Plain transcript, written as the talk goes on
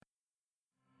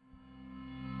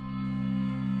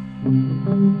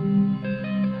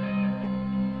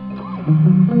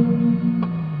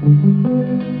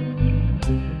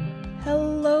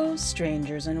Hello,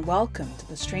 strangers, and welcome to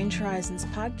the Strange Horizons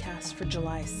podcast for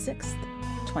July 6th,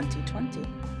 2020.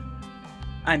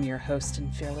 I'm your host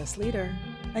and fearless leader,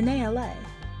 Anaea Lay.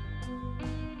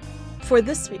 For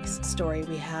this week's story,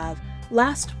 we have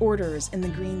Last Orders in the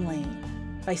Green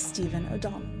Lane by Stephen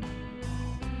O'Donnell.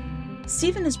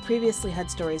 Stephen has previously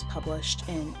had stories published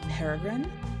in Peregrine,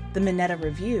 the Minetta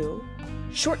Review,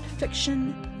 Short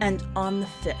Fiction, and On the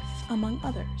Fifth, among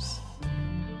others.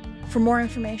 For more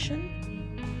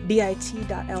information,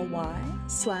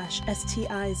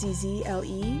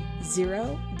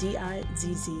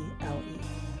 bit.ly/stizzle0dizzle.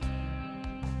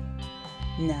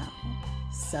 Now,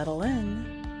 settle in.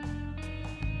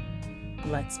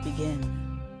 Let's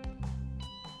begin.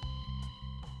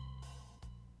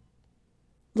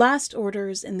 Last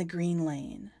Orders in the Green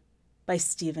Lane by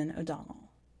Stephen O'Donnell.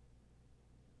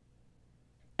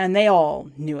 And they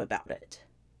all knew about it.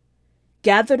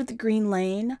 Gathered at the Green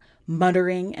Lane,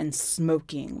 muttering and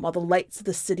smoking, while the lights of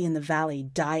the city and the valley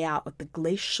die out with the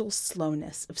glacial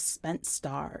slowness of spent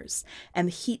stars, and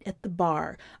the heat at the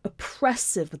bar,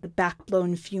 oppressive with the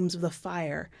backblown fumes of the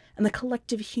fire, and the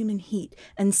collective human heat,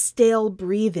 and stale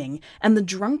breathing, and the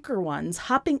drunker ones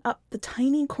hopping up the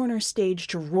tiny corner stage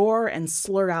to roar and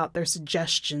slur out their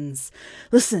suggestions.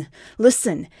 Listen,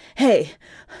 hey,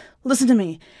 listen to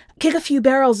me. Kick a few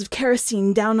barrels of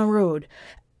kerosene down the road.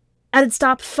 I'd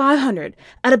stop 500.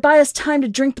 I'd buy us time to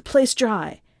drink the place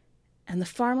dry. And the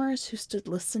farmers who stood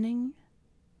listening,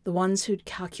 the ones who'd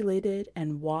calculated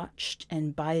and watched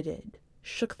and bided,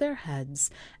 shook their heads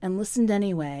and listened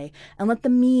anyway, and let the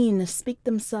mean speak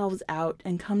themselves out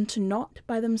and come to naught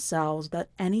by themselves without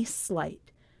any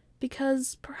slight,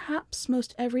 because perhaps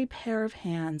most every pair of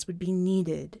hands would be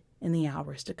needed in the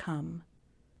hours to come.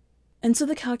 And so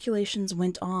the calculations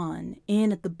went on,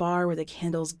 in at the bar where the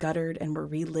candles guttered and were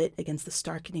relit against the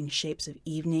starkening shapes of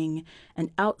evening, and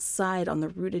outside on the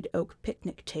rooted oak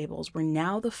picnic tables were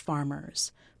now the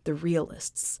farmers, the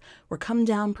realists, were come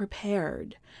down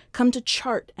prepared, come to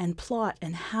chart and plot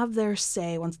and have their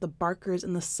say once the barkers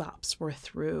and the sops were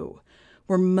through,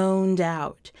 were moaned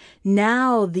out.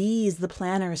 Now these, the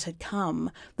planners, had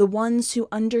come, the ones who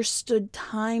understood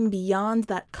time beyond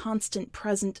that constant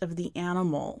present of the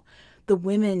animal, the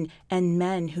women and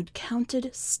men who'd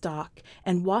counted stock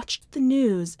and watched the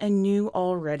news and knew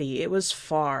already it was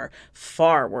far,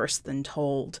 far worse than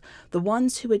told, the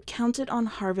ones who had counted on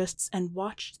harvests and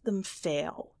watched them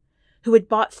fail, who had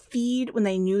bought feed when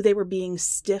they knew they were being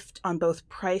stiffed on both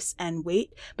price and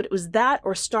weight, but it was that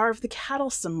or starve the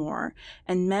cattle some more,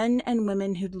 and men and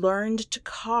women who'd learned to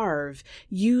carve,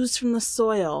 use from the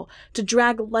soil, to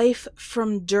drag life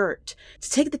from dirt,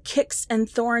 to take the kicks and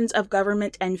thorns of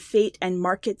government and fate and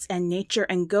markets and nature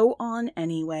and go on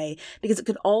anyway, because it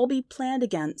could all be planned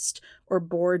against or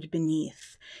bored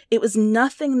beneath. It was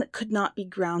nothing that could not be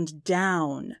ground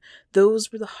down.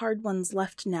 Those were the hard ones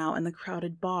left now in the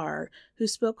crowded bar, who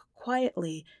spoke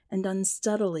quietly and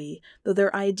unsteadily, though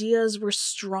their ideas were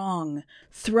strong,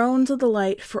 thrown to the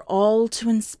light for all to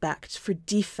inspect for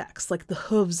defects like the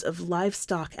hooves of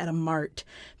livestock at a mart.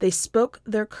 They spoke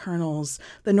their colonels,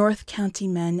 the North County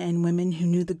men and women who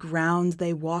knew the ground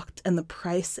they walked and the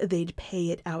price they'd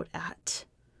pay it out at.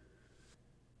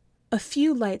 A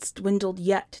few lights dwindled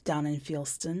yet down in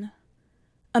Fielston.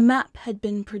 A map had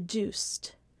been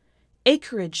produced.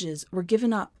 Acreages were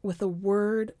given up with a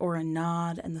word or a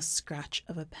nod and the scratch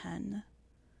of a pen.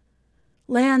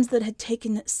 Lands that had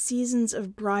taken seasons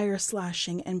of briar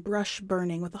slashing and brush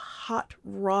burning with hot,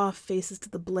 raw faces to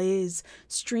the blaze,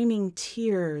 streaming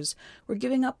tears, were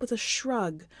giving up with a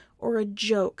shrug or a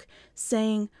joke,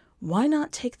 saying, why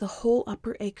not take the whole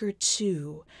upper acre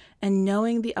too, and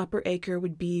knowing the upper acre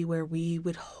would be where we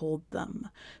would hold them,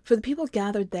 for the people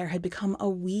gathered there had become a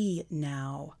we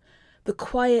now. The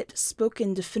quiet,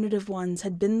 spoken, definitive ones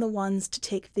had been the ones to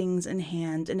take things in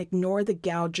hand and ignore the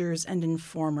gougers and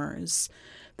informers.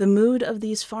 The mood of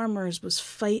these farmers was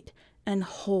fight and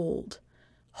hold.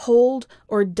 Hold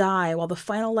or die while the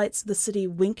final lights of the city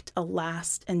winked a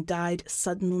last and died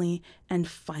suddenly and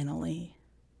finally.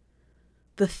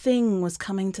 The thing was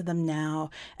coming to them now,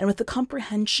 and with the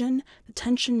comprehension, the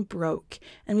tension broke,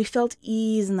 and we felt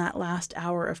ease in that last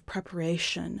hour of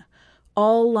preparation.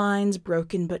 All lines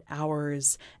broken but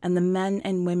ours, and the men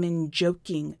and women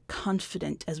joking,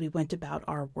 confident as we went about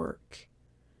our work.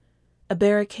 A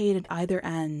barricade at either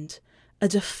end, a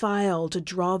defile to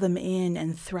draw them in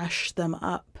and thresh them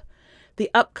up. The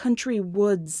upcountry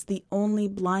woods the only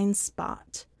blind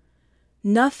spot.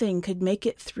 Nothing could make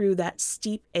it through that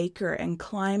steep acre and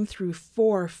climb through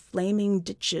 4 flaming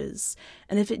ditches,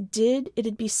 and if it did,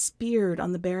 it'd be speared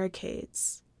on the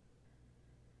barricades.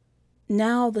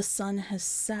 Now the sun has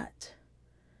set.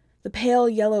 The pale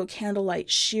yellow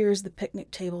candlelight shears the picnic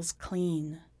tables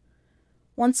clean.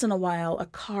 Once in a while, a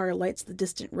car lights the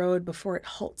distant road before it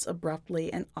halts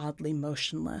abruptly and oddly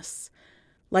motionless,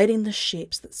 lighting the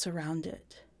shapes that surround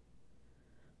it.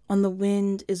 On the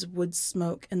wind is wood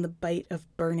smoke and the bite of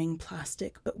burning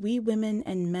plastic, but we women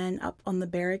and men up on the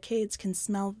barricades can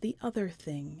smell the other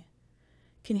thing,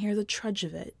 can hear the trudge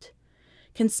of it,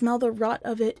 can smell the rot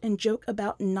of it and joke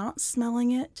about not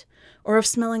smelling it, or of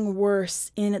smelling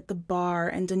worse in at the bar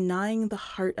and denying the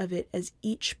heart of it as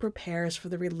each prepares for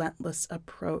the relentless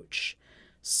approach,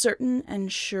 certain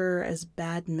and sure as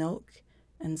bad milk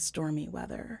and stormy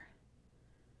weather.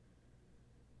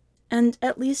 And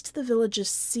at least the village is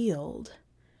sealed.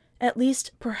 At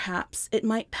least, perhaps, it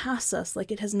might pass us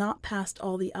like it has not passed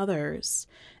all the others,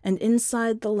 and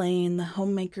inside the lane the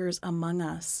homemakers among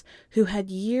us, who had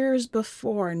years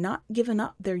before not given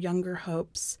up their younger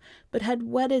hopes, but had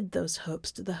wedded those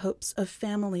hopes to the hopes of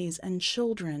families and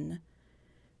children.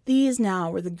 These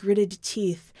now were the gritted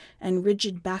teeth and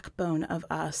rigid backbone of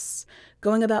us,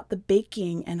 going about the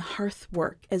baking and hearth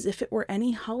work as if it were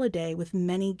any holiday with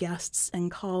many guests and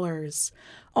callers,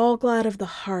 all glad of the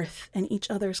hearth and each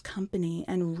other's company,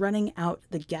 and running out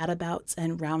the gadabouts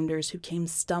and rounders who came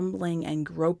stumbling and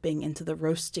groping into the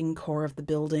roasting core of the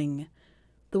building,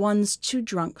 the ones too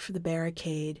drunk for the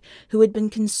barricade, who had been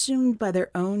consumed by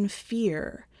their own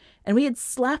fear, and we had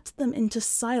slapped them into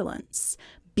silence,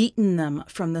 beaten them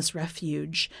from this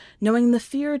refuge, knowing the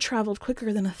fear traveled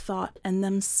quicker than a thought, and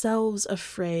themselves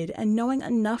afraid, and knowing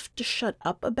enough to shut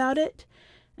up about it,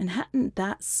 and hadn't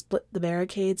that split the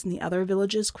barricades in the other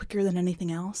villages quicker than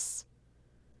anything else?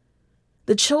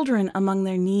 The children among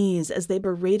their knees as they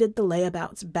berated the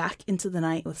layabouts back into the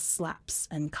night with slaps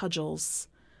and cudgels.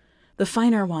 The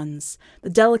finer ones, the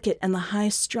delicate and the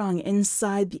high-strung,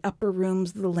 inside the upper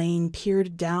rooms of the lane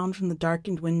peered down from the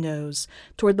darkened windows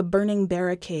toward the burning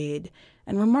barricade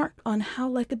and remark on how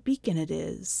like a beacon it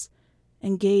is,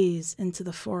 and gaze into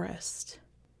the forest,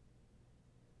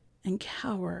 and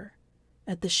cower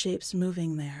at the shapes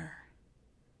moving there,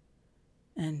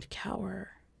 and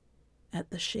cower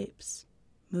at the shapes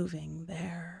moving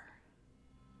there.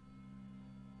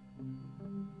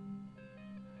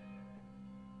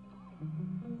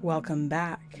 Welcome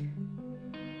back.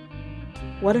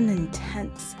 What an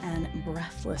intense and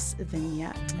breathless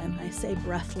vignette, and I say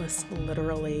breathless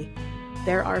literally.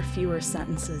 There are fewer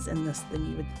sentences in this than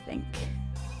you would think.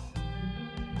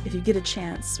 If you get a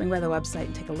chance, swing by the website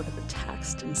and take a look at the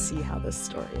text and see how this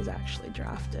story is actually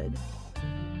drafted.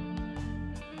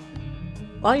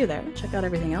 While you're there, check out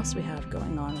everything else we have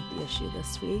going on with the issue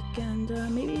this week, and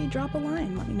maybe drop a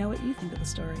line. Let me know what you think of the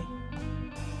story.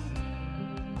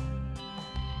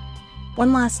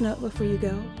 One last note before you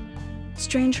go.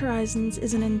 Strange Horizons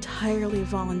is an entirely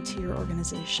volunteer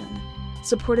organization,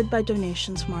 supported by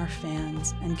donations from our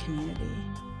fans and community.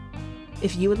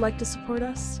 If you would like to support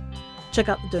us, check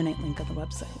out the donate link on the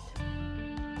website.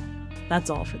 That's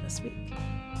all for this week.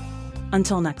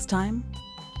 Until next time,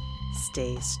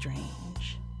 stay strange.